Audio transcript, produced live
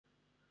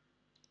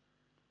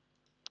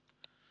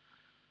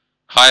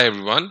Hi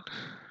everyone.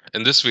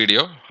 In this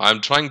video,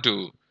 I'm trying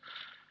to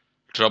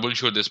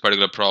troubleshoot this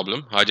particular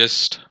problem. I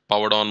just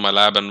powered on my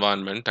lab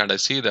environment and I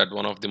see that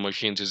one of the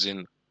machines is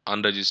in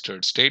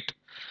unregistered state.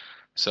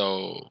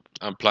 So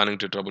I'm planning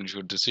to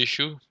troubleshoot this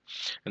issue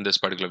in this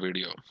particular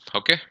video.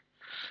 Okay.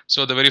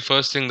 So the very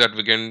first thing that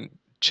we can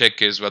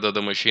check is whether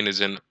the machine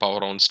is in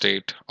power on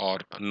state or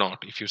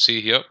not. If you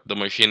see here, the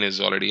machine is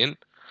already in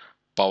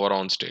power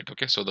on state.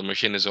 Okay, so the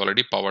machine is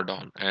already powered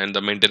on and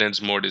the maintenance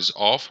mode is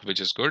off,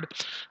 which is good.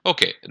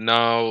 Okay,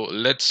 now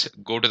let's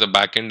go to the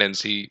backend and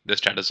see the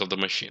status of the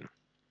machine.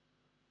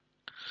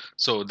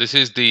 So this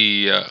is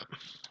the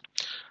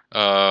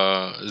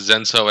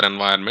Zen server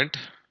environment.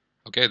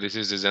 Okay, this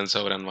is the Zen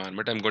server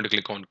environment. I'm going to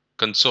click on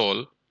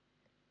console.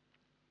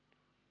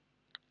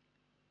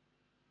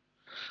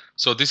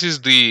 So this is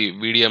the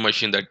VDI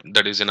machine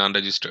that is in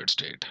unregistered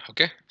state.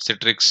 Okay,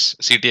 Citrix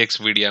CTX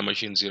VDI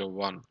machine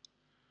 01.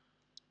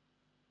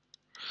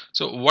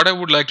 So what I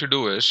would like to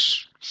do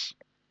is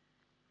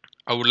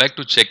I would like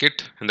to check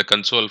it in the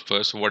console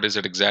first. What is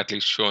it exactly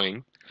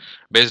showing?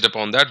 Based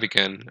upon that, we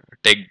can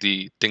take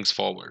the things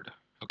forward.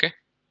 Okay.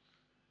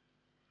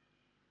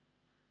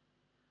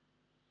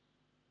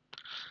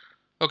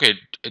 Okay.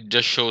 It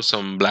just shows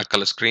some black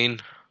color screen.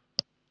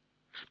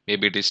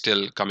 Maybe it is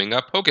still coming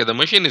up. Okay. The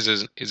machine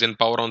is in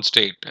power on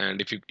state. And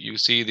if you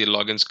see the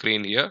login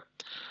screen here,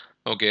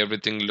 okay,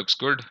 everything looks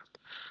good.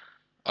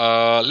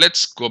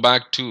 Let's go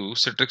back to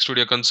Citrix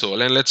Studio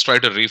Console and let's try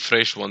to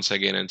refresh once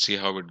again and see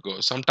how it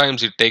goes.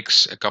 Sometimes it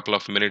takes a couple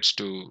of minutes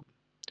to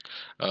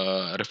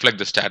reflect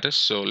the status.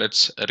 So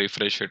let's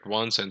refresh it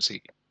once and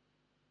see.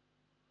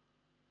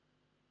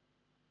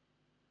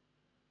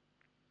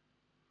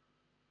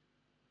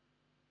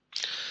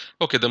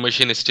 Okay, the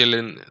machine is still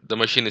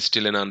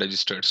in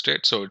unregistered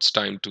state, so it's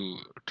time to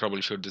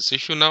troubleshoot this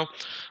issue now.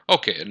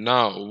 Okay,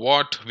 now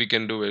what we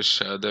can do is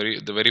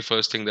the very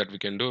first thing that we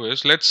can do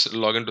is let's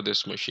log into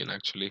this machine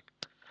actually.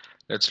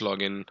 Let's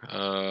log in.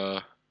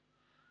 Let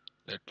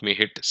me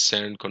hit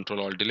send Control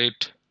Alt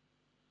Delete.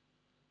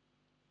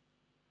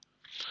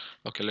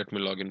 Okay, let me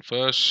log in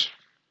first.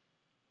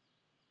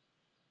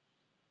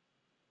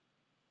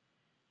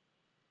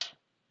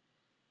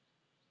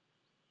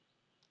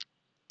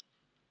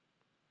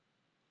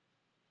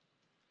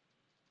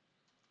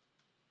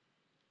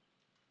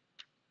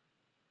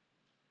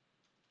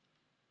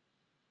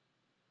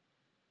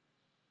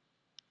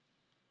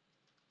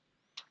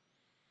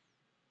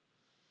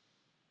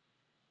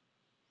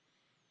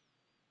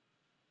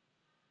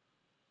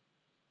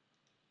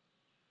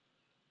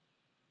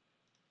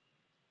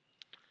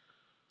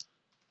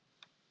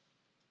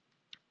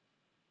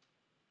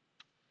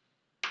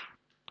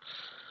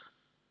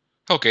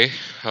 Okay,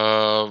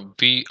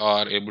 we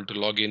are able to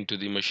log into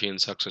the machine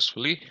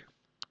successfully.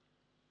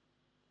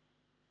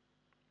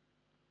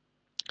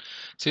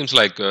 Seems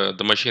like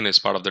the machine is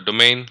part of the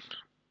domain,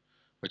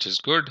 which is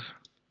good.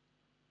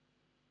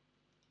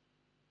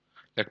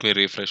 Let me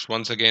refresh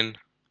once again.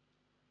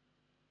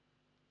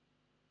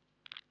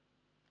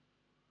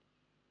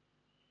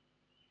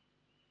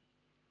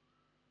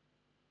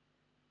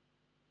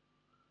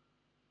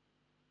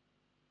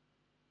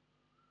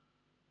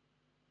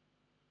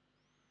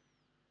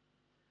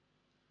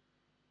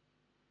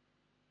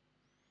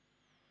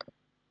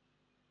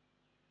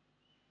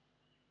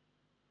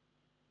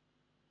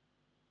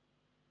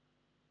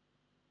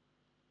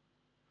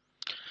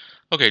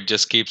 Okay, it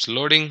just keeps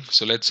loading.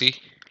 So let's see.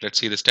 Let's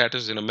see the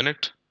status in a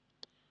minute.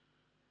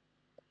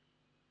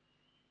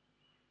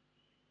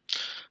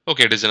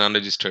 Okay, it is an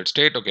unregistered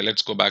state. Okay,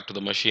 let's go back to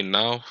the machine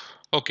now.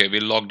 Okay, we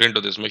logged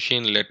into this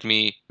machine. Let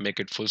me make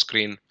it full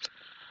screen.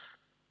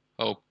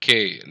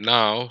 Okay,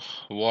 now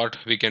what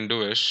we can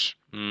do is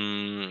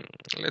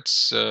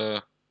let's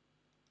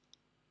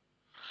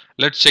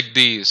let's check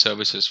the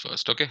services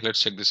first. Okay,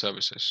 let's check the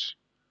services.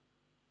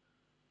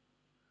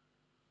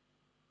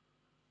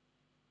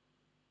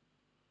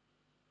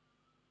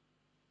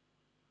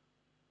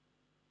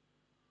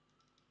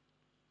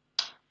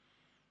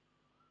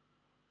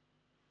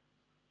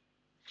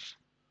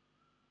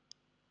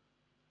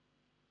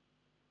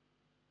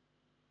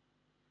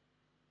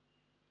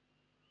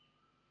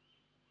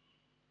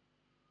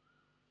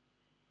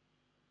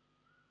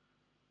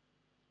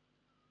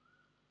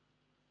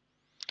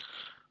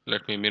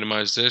 Let me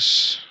minimize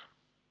this.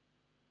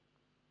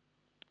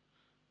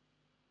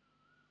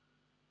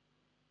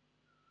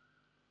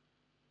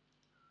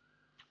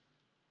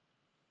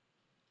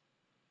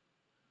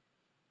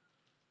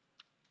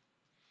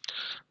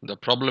 The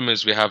problem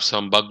is we have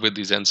some bug with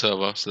the Zen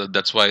server, so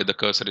that's why the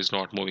cursor is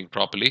not moving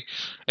properly.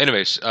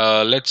 Anyways,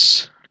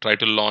 let's try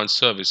to launch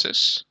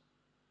services.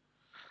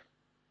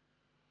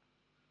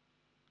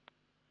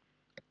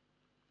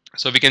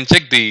 So we can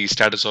check the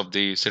status of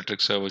the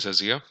Citrix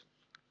services here.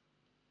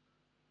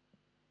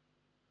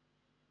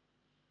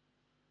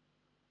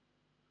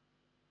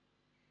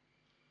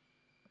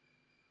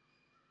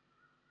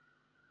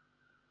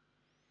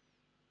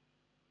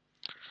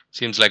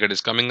 Seems like it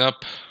is coming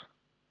up.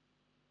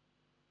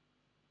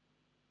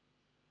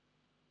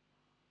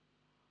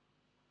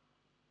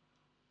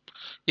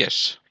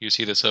 Yes, you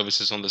see the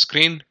services on the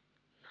screen.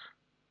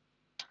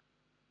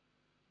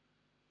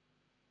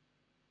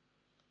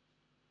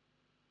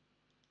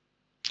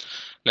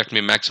 Let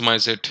me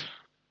maximize it.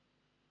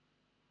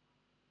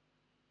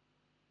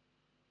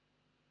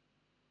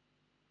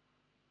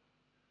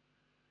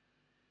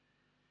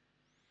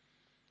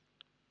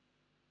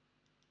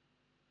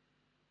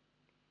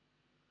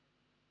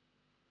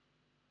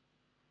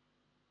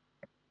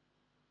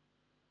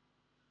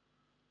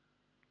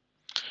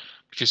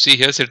 If you see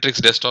here,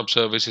 Citrix desktop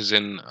service is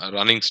in a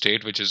running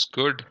state, which is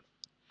good.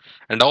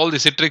 And all the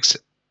Citrix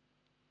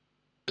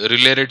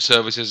related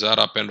services are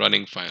up and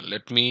running fine.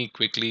 Let me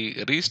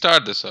quickly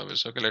restart the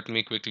service. Okay, let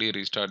me quickly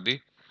restart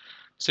the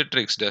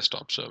Citrix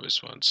desktop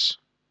service once.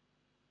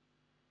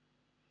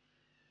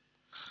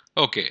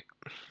 Okay,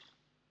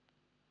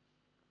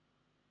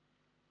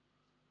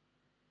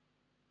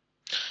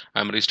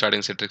 I'm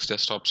restarting Citrix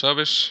desktop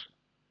service.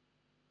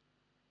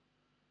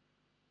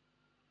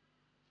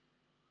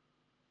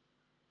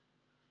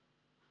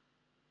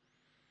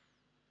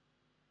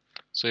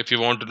 So if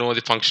you want to know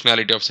the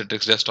functionality of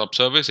Citrix desktop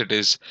service, it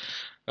is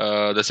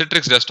the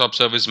Citrix desktop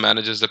service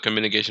manages the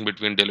communication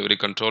between delivery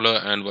controller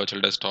and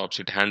virtual desktops.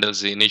 It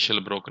handles the initial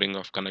brokering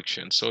of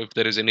connections. So if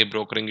there is any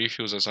brokering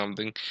issues or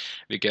something,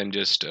 we can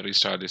just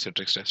restart the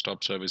Citrix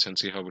desktop service and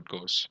see how it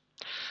goes.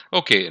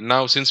 Okay,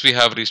 now since we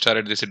have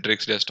restarted the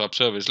Citrix desktop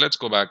service, let's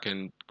go back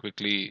and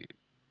quickly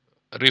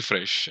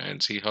refresh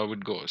and see how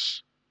it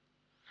goes.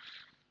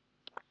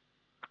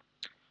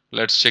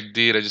 Let's check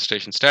the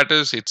registration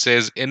status. It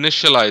says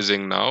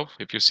initializing now.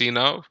 If you see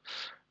now,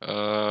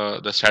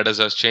 the status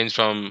has changed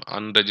from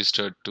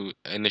unregistered to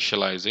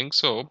initializing.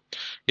 So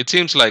it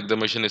seems like the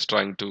machine is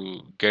trying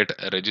to get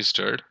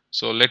registered.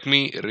 So let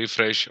me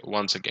refresh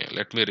once again.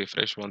 Let me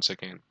refresh once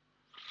again.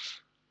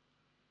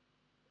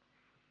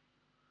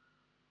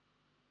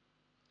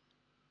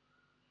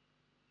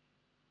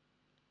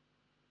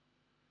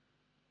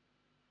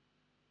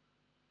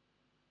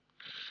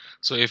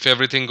 So if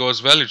everything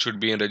goes well, it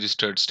should be in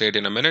registered state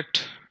in a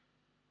minute.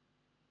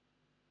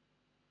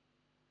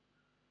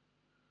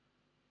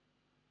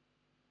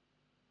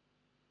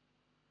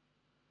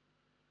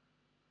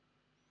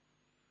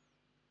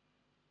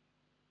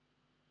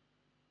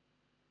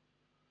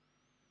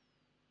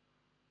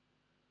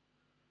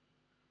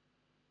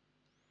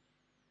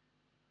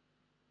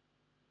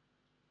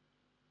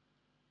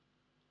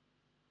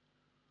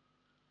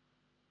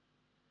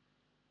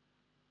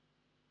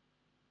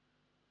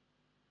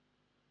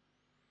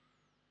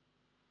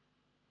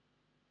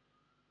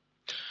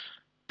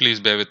 Please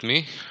bear with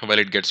me while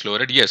it gets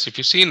loaded. Yes, if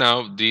you see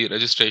now, the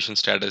registration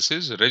status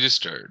is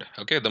registered.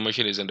 Okay, the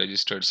machine is in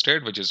registered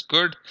state, which is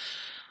good.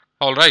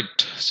 All right,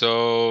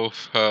 so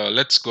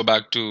let's go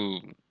back to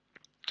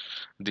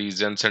the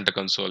Zen Center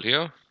console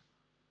here.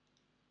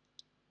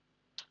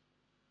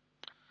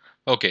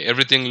 Okay,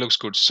 everything looks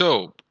good.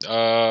 So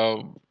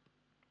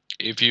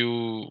if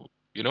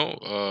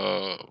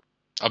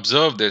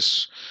observe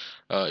this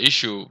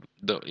issue,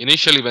 the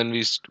initially when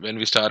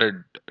we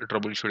started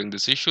troubleshooting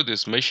this issue,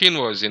 this machine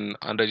was in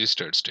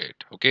unregistered state.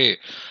 Okay,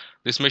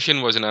 this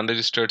machine was in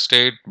unregistered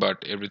state, but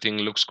everything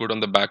looks good on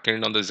the back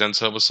end on the Zen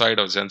server side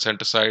or Zen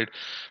Center side.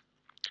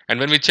 And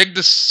when we check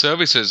the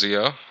services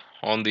here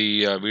on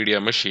the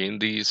VDI machine,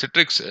 the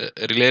Citrix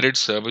related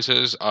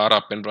services are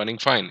up and running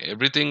fine.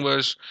 Everything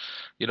was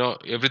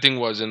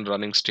in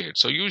running state.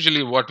 So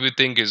usually what we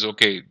think is,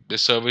 okay, the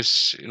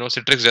service,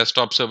 Citrix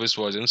desktop service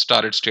was in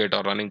started state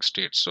or running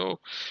state. So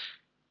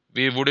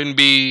we wouldn't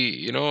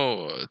be,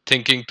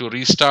 thinking to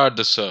restart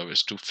the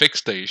service to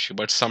fix the issue.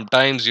 But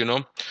sometimes,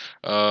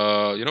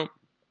 uh, you know,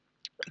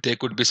 there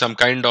could be some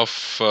kind of,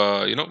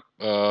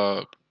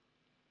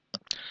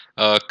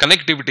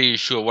 connectivity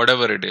issue or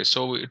whatever it is.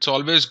 So it's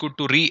always good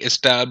to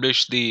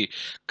re-establish the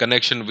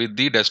connection with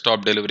the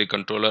desktop delivery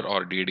controller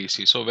or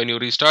DDC. So when you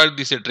restart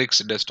the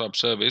Citrix desktop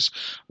service,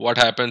 what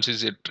happens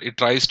is it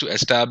tries to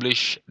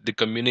establish the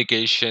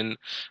communication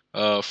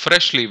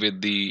freshly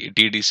with the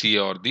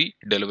DDC or the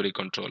delivery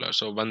controller.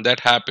 So when that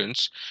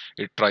happens,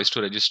 it tries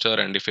to register,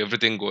 and if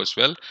everything goes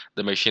well,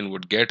 the machine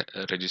would get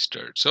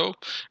registered. So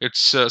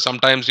it's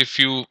sometimes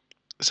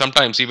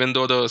even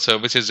though the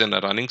service is in a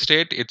running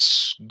state,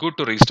 it's good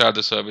to restart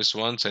the service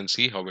once and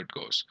see how it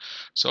goes.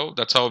 So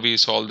that's how we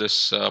solve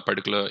this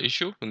particular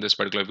issue in this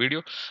particular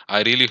video.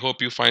 I really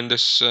hope you find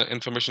this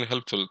information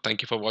helpful.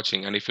 Thank you for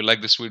watching, and if you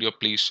like this video,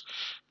 please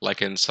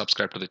like and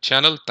subscribe to the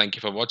channel. Thank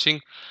you for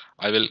watching.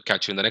 I will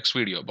catch you in the next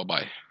video. Bye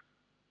bye.